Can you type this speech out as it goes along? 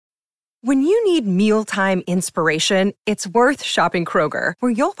When you need mealtime inspiration, it's worth shopping Kroger,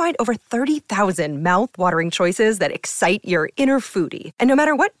 where you'll find over 30,000 mouth-watering choices that excite your inner foodie. And no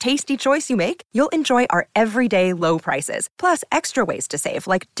matter what tasty choice you make, you'll enjoy our everyday low prices, plus extra ways to save,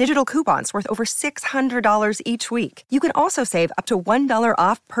 like digital coupons worth over $600 each week. You can also save up to $1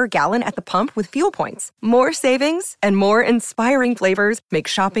 off per gallon at the pump with fuel points. More savings and more inspiring flavors make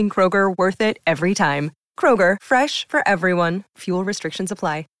shopping Kroger worth it every time. Kroger, fresh for everyone. Fuel restrictions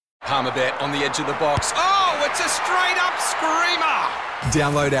apply. Palmerbet on the edge of the box. Oh, it's a straight-up screamer!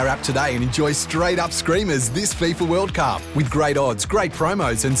 Download our app today and enjoy straight-up screamers this FIFA World Cup with great odds, great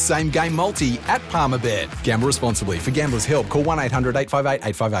promos and same-game multi at Palmerbet. Gamble responsibly. For Gamblers' Help, call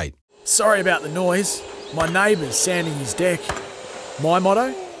 1-800-858-858. Sorry about the noise. My neighbour's sanding his deck. My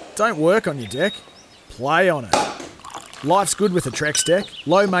motto? Don't work on your deck. Play on it. Life's good with a Trex deck.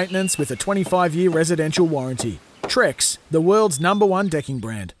 Low maintenance with a 25-year residential warranty. Trex, the world's #1 decking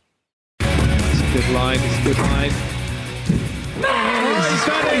brand. Good line, it's a good line. He's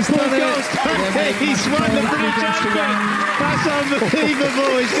done it, he's won the British Open. That's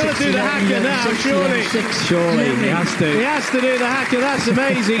unbelievable. He's got to do the haka now, surely. Surely, he has to. He has to do the haka, that's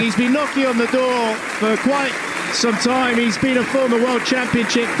amazing. He's been knocking on the door for quite some time. He's been a former World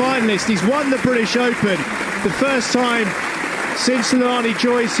Championship finalist. He's won the British Open the first time since Lani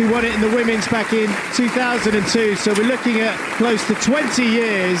Joyce, who won it in the women's back in 2002. So we're looking at close to 20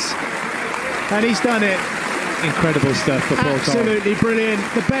 years. And he's done it. Incredible stuff for Paul Cole. Absolutely brilliant.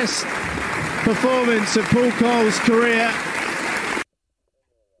 The best performance of Paul Cole's career.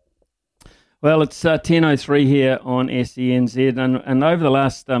 Well, it's 10:03 here on SENZ, and over the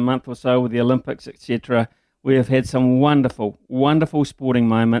last month or so with the Olympics, etc., we have had some wonderful, wonderful sporting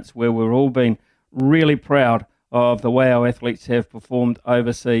moments where we've all been really proud of the way our athletes have performed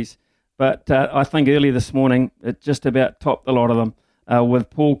overseas. But I think early this morning, it just about topped a lot of them with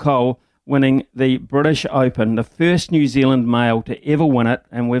Paul Cole winning the British Open, the first New Zealand male to ever win it,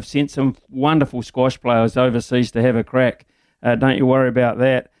 and we've sent some wonderful squash players overseas to have a crack. Don't you worry about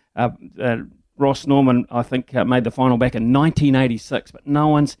that. Ross Norman, I think, made the final back in 1986, but no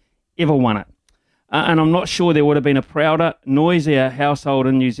one's ever won it. And I'm not sure there would have been a prouder, noisier household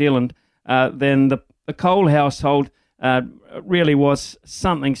in New Zealand than the Cole household. Really was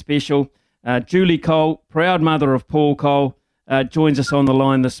something special. Julie Cole, proud mother of Paul Cole, joins us on the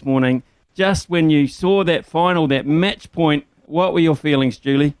line this morning. Just when you saw that final, that match point, what were your feelings,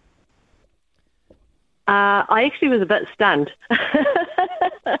 Julie? I actually was a bit stunned.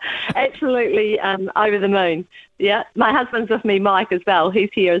 Absolutely over the moon. Yeah, my husband's with me, Mike, as well. He's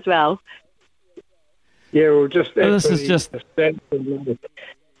here as well. Yeah, well, just... Well, this is just...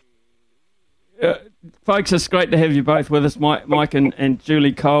 folks, it's great to have you both with us. Mike and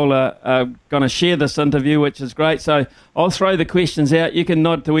Julie Cole are going to share this interview, which is great. So I'll throw the questions out. You can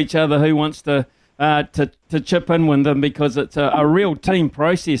nod to each other who wants to chip in with them, because it's a real team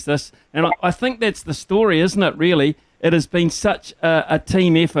process, this. And I think that's the story, isn't it, really? It has been such a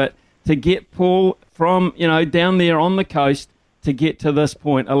team effort to get Paul from, down there on the coast to get to this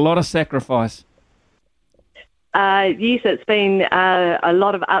point. A lot of sacrifice. Yes, it's been a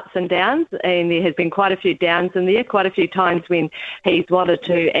lot of ups and downs, and there has been quite a few downs in there, quite a few times when he's wanted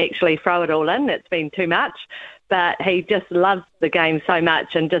to actually throw it all in. It's been too much, but he just loves the game so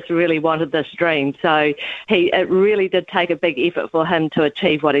much and just really wanted this dream. So it really did take a big effort for him to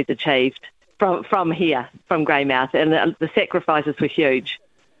achieve what he's achieved from here, from Greymouth, and the sacrifices were huge.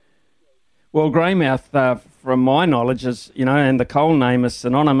 Well, Greymouth, from my knowledge, is, and the Cole name is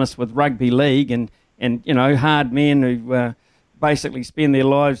synonymous with rugby league and hard men who basically spend their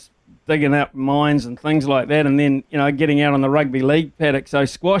lives digging up mines and things like that, and then, getting out on the rugby league paddock. So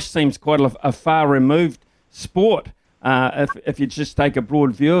squash seems quite a far removed sport if you just take a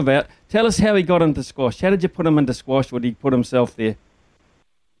broad view of it. Tell us how he got into squash. How did you put him into squash? Would he put himself there?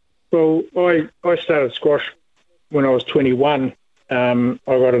 Well, I started squash when I was 21. I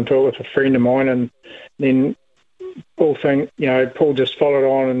got into it with a friend of mine, and then Paul just followed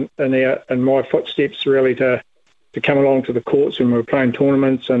on in my footsteps, really, to come along to the courts when we were playing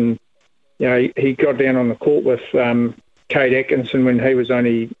tournaments. And he got down on the court with Kate Atkinson when he was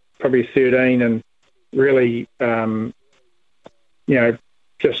only probably 13, and really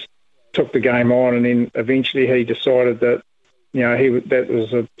just took the game on. And then eventually he decided that that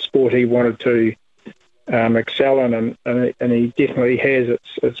was a sport he wanted to excel in, and he definitely has.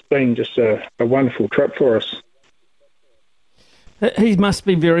 It's been just a wonderful trip for us. He must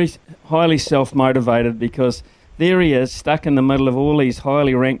be very highly self-motivated, because there he is, stuck in the middle of all these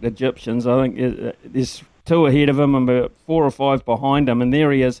highly ranked Egyptians. I think there's 2 ahead of him and about 4 or 5 behind him, and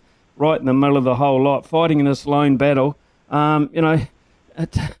there he is right in the middle of the whole lot, fighting in this lone battle.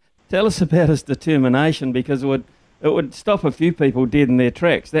 Tell us about his determination, because it would stop a few people dead in their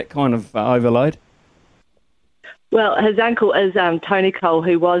tracks, that kind of overload. Well, his uncle is Tony Cole,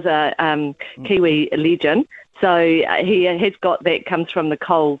 who was a Kiwi legend. So he has got that, comes from the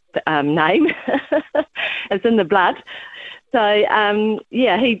Cole name. It's in the blood. So,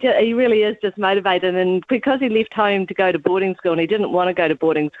 he really is just motivated. And because he left home to go to boarding school, and he didn't want to go to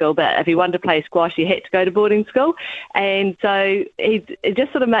boarding school, but if he wanted to play squash, he had to go to boarding school. And so he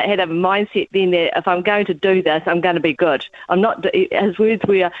just sort of had a mindset then that if I'm going to do this, I'm going to be good. His words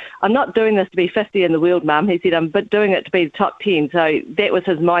were, I'm not doing this to be 50 in the world, Mum. He said, I'm doing it to be the top 10. So that was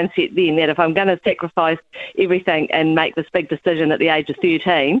his mindset then, that if I'm going to sacrifice everything and make this big decision at the age of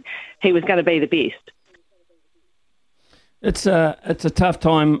 13, he was going to be the best. It's a tough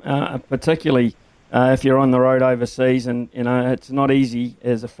time, particularly if you're on the road overseas, and it's not easy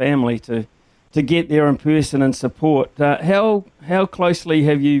as a family to get there in person and support. How closely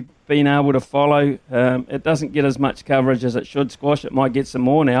have you been able to follow? It doesn't get as much coverage as it should. Squash, it might get some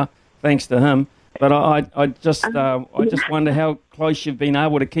more now, thanks to him. But I just wonder how close you've been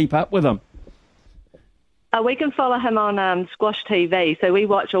able to keep up with him. We can follow him on Squash TV, so we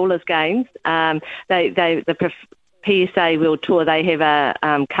watch all his games. The PSA World Tour, they have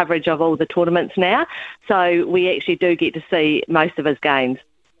a coverage of all the tournaments now, so we actually do get to see most of his games.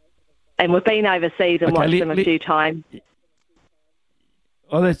 And we've been overseas and watched them a few times.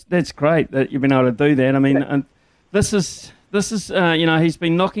 Oh, that's great that you've been able to do that. I mean, and this is he's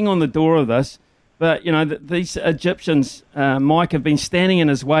been knocking on the door of this, but these Egyptians, Mike, have been standing in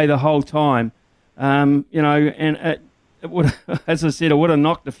his way the whole time. And it would, as I said, it would have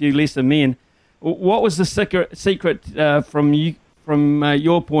knocked a few lesser men. What was the secret from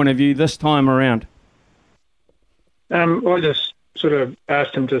your point of view this time around? I just sort of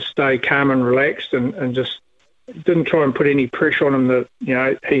asked him to stay calm and relaxed, and just didn't try and put any pressure on him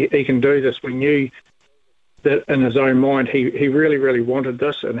that he can do this. We knew that in his own mind he really, really wanted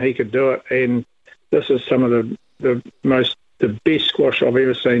this and he could do it. And this is some of the best squash I've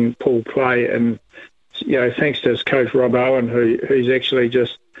ever seen Paul play. And thanks to his coach Rob Owen, who's actually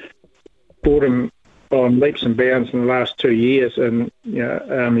just brought him on leaps and bounds in the last 2 years, and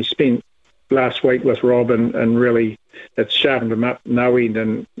he spent last week with Rob and really it's sharpened him up no end,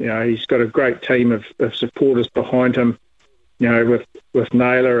 and he's got a great team of supporters behind him, with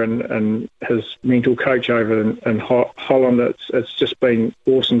Naylor and his mental coach over in Holland. It's just been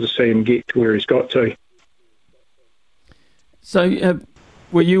awesome to see him get to where he's got to. So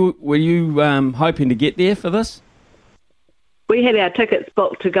were you hoping to get there for this? We had our tickets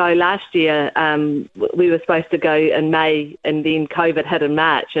booked to go last year. We were supposed to go in May, and then COVID hit in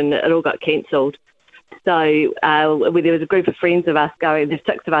March, and it all got cancelled. So there was a group of friends of us going. There's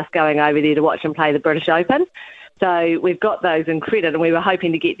 6 of us going over there to watch him play the British Open. So we've got those in credit, and we were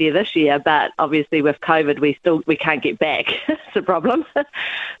hoping to get there this year, but obviously with COVID, we can't get back. It's a problem.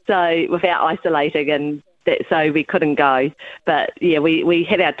 So without isolating, and so we couldn't go. But yeah, we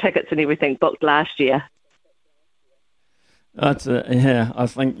had our tickets and everything booked last year. I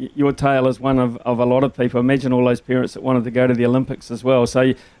think your tale is one of a lot of people. Imagine all those parents that wanted to go to the Olympics as well.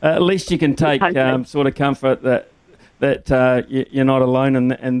 So at least you can take sort of comfort that you're not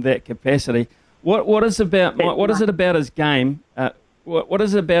alone in that capacity. What is it about his game? What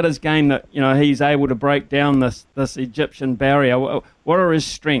is it about his game that he's able to break down this Egyptian barrier? What are his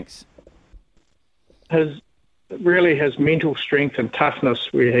strengths? His mental strength and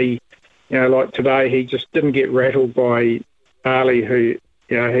toughness, where he, like today, he just didn't get rattled by Ali, who,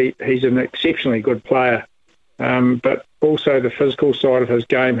 he's an exceptionally good player, but also the physical side of his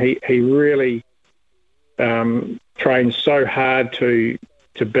game. He really trains so hard to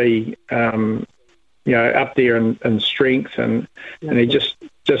be, up there in strength, and he just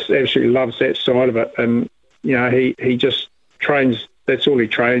absolutely loves that side of it. And he just trains. That's all he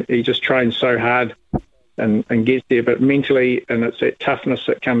trains. He just trains so hard and gets there. But mentally, and it's that toughness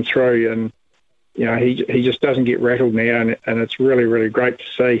that comes through, and he just doesn't get rattled now, and it's really, really great to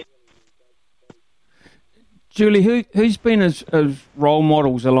see. Julie, who's been his role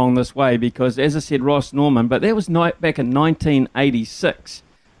models along this way? Because, as I said, Ross Norman, but that was back in 1986.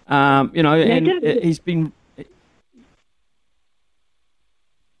 He's been...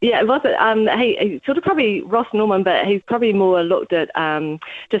 Yeah, it wasn't. He sort of probably Ross Norman, but he's probably more looked at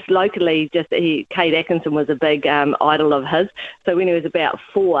just locally. Cade Atkinson was a big idol of his. So when he was about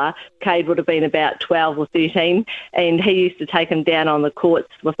 4, Cade would have been about 12 or 13, and he used to take him down on the courts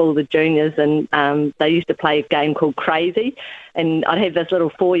with all the juniors, and they used to play a game called Crazy. and I'd have this little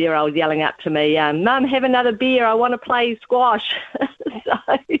 4-year-old yelling up to me, "Mum, have another beer. I want to play squash."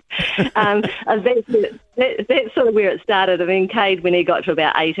 That's sort of where it started. And then Cade, when he got to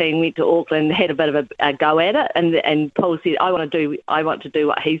about 18, went to Auckland, had a bit of a go at it, and Paul said, "I want to do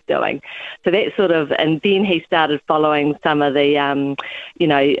what he's doing." So that sort of, and then he started following some of the,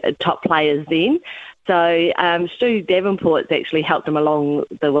 top players then. So Stu Davenport's actually helped him along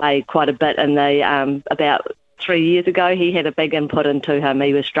the way quite a bit. And about 3 years ago, he had a big input into him.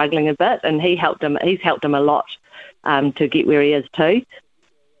 He was struggling a bit, and he's helped him a lot to get where he is too.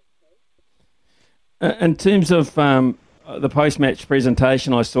 In terms of the post-match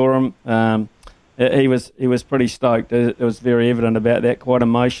presentation, I saw him. He was pretty stoked. It was very evident about that, quite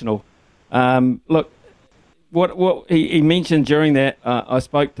emotional. Look, what he mentioned during that, I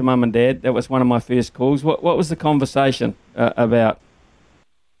spoke to Mum and Dad. That was one of my first calls. What was the conversation about?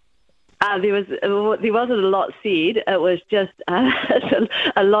 There wasn't a lot said. It was just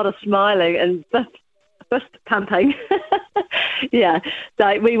a lot of smiling and fist pumping. Yeah,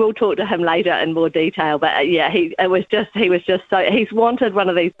 so we will talk to him later in more detail. But he was just so, he's wanted one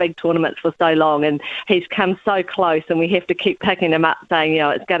of these big tournaments for so long, and he's come so close, and we have to keep picking him up, saying,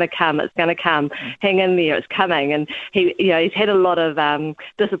 it's going to come, hang in there, it's coming. And he's had a lot of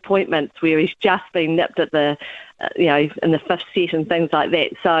disappointments where he's just been nipped at the in the fifth set and things like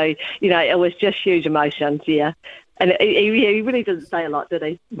that. So it was just huge emotions. Yeah, and he really didn't say a lot, did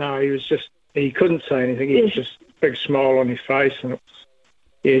he? No, he couldn't say anything. He was just a big smile on his face, and it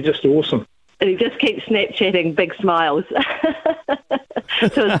was, just awesome. And he just keeps Snapchatting big smiles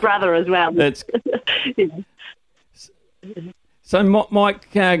to his brother as well. That's So,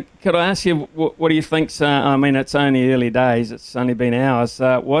 Mike, could I ask you, what do you think? I mean, it's only early days. It's only been hours.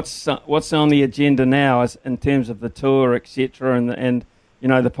 What's on the agenda now in terms of the tour, etc., and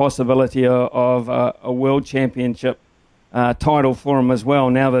the possibility of a world championship title for him as well,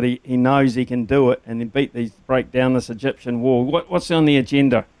 now that he knows he can do it and he break down this Egyptian wall. What's on the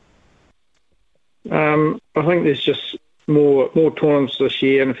agenda? I think there's just more tournaments this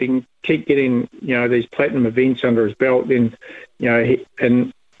year, and if he can keep getting these platinum events under his belt, then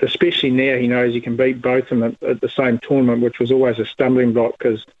and especially now he knows he can beat both of them at the same tournament, which was always a stumbling block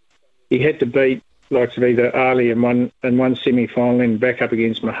because he had to beat likes of either Ali in one semi-final and back up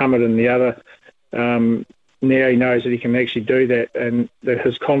against Muhammad in the other. Now he knows that he can actually do that, and that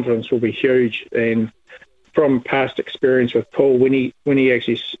his confidence will be huge. And from past experience with Paul, when he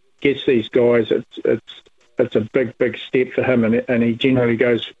actually gets these guys, it's a big step for him, and he generally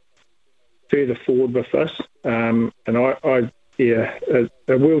goes further forward with this. And a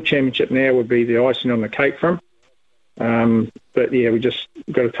world championship now would be the icing on the cake for him. But we just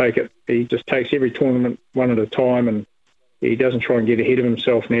got to take it. He just takes every tournament one at a time, and he doesn't try and get ahead of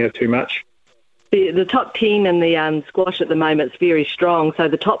himself now too much. The top 10 in the squash at the moment is very strong, so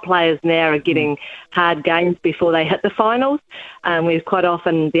the top players now are getting hard games before they hit the finals. Whereas quite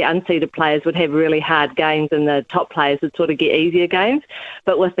often the unseeded players would have really hard games and the top players would sort of get easier games.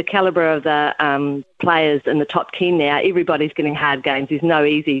 But with the calibre of the players in the top 10 now, everybody's getting hard games. There's no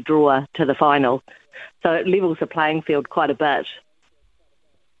easy draw to the final. So it levels the playing field quite a bit.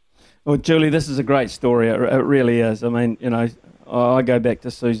 Well, Julie, this is a great story. It really is. I mean, I go back to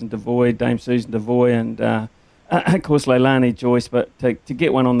Dame Susan Devoy, and of course Leilani Joyce, but to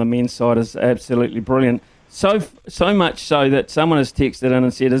get one on the men's side is absolutely brilliant. So much so that someone has texted in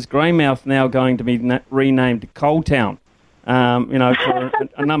and said, is Greymouth now going to be renamed Coletown? For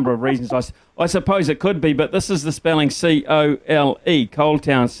a number of reasons. I suppose it could be, but this is the spelling C-O-L-E,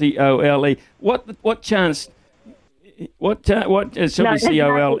 Coletown, C-O-L-E. What chance? What it should be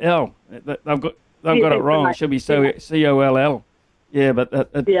C-O-L-L. They've got it wrong. It should be C-O-L-L. Yeah, but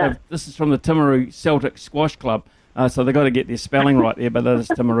this is from the Timaru Celtic Squash Club, so they've got to get their spelling right there, but that is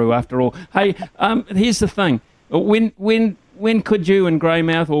Timaru after all. Hey, here's the thing. When could you in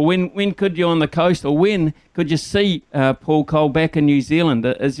Greymouth, or when could you on the coast, or when could you see Paul Cole back in New Zealand?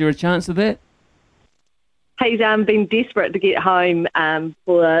 Is there a chance of that? He's been desperate to get home.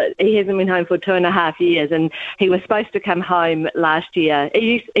 He hasn't been home for 2.5 years, and he was supposed to come home last year.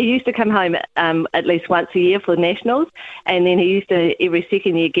 He used to come home at least once a year for the Nationals, and then he used to every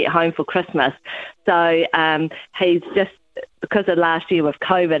second year get home for Christmas. So he's just, because of last year with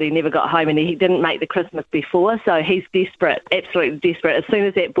COVID, he never got home, and he didn't make the Christmas before. So he's desperate, absolutely desperate. As soon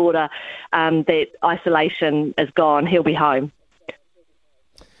as that border, that isolation is gone, he'll be home.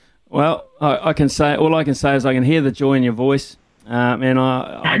 Well, all I can say is I can hear the joy in your voice, and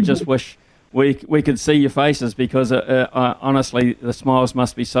I just wish we could see your faces, because honestly, the smiles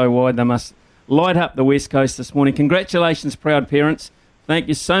must be so wide. They must light up the West Coast this morning. Congratulations, proud parents. Thank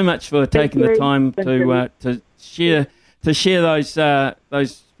you so much for taking the time to to share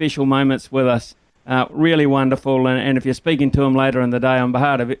those special moments with us. Really wonderful. And if you're speaking to him later in the day on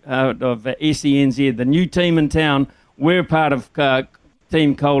behalf of SENZ, the new team in town, we're part of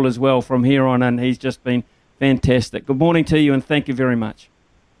Team Cole as well from here on in. He's just been fantastic. Good morning to you and thank you very much.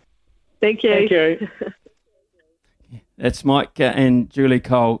 Thank you. Thank you. That's Mike and Julie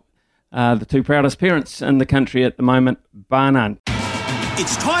Cole, the two proudest parents in the country at the moment, bar none.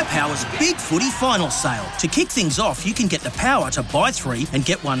 It's Tyre Power's Big Footy Final Sale. To kick things off, you can get the power to buy 3 and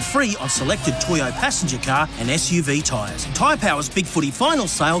get 1 free on selected Toyo passenger car and SUV tyres. Tyre Power's Big Footy Final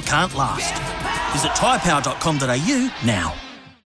Sale can't last. Visit tyrepower.com.au now.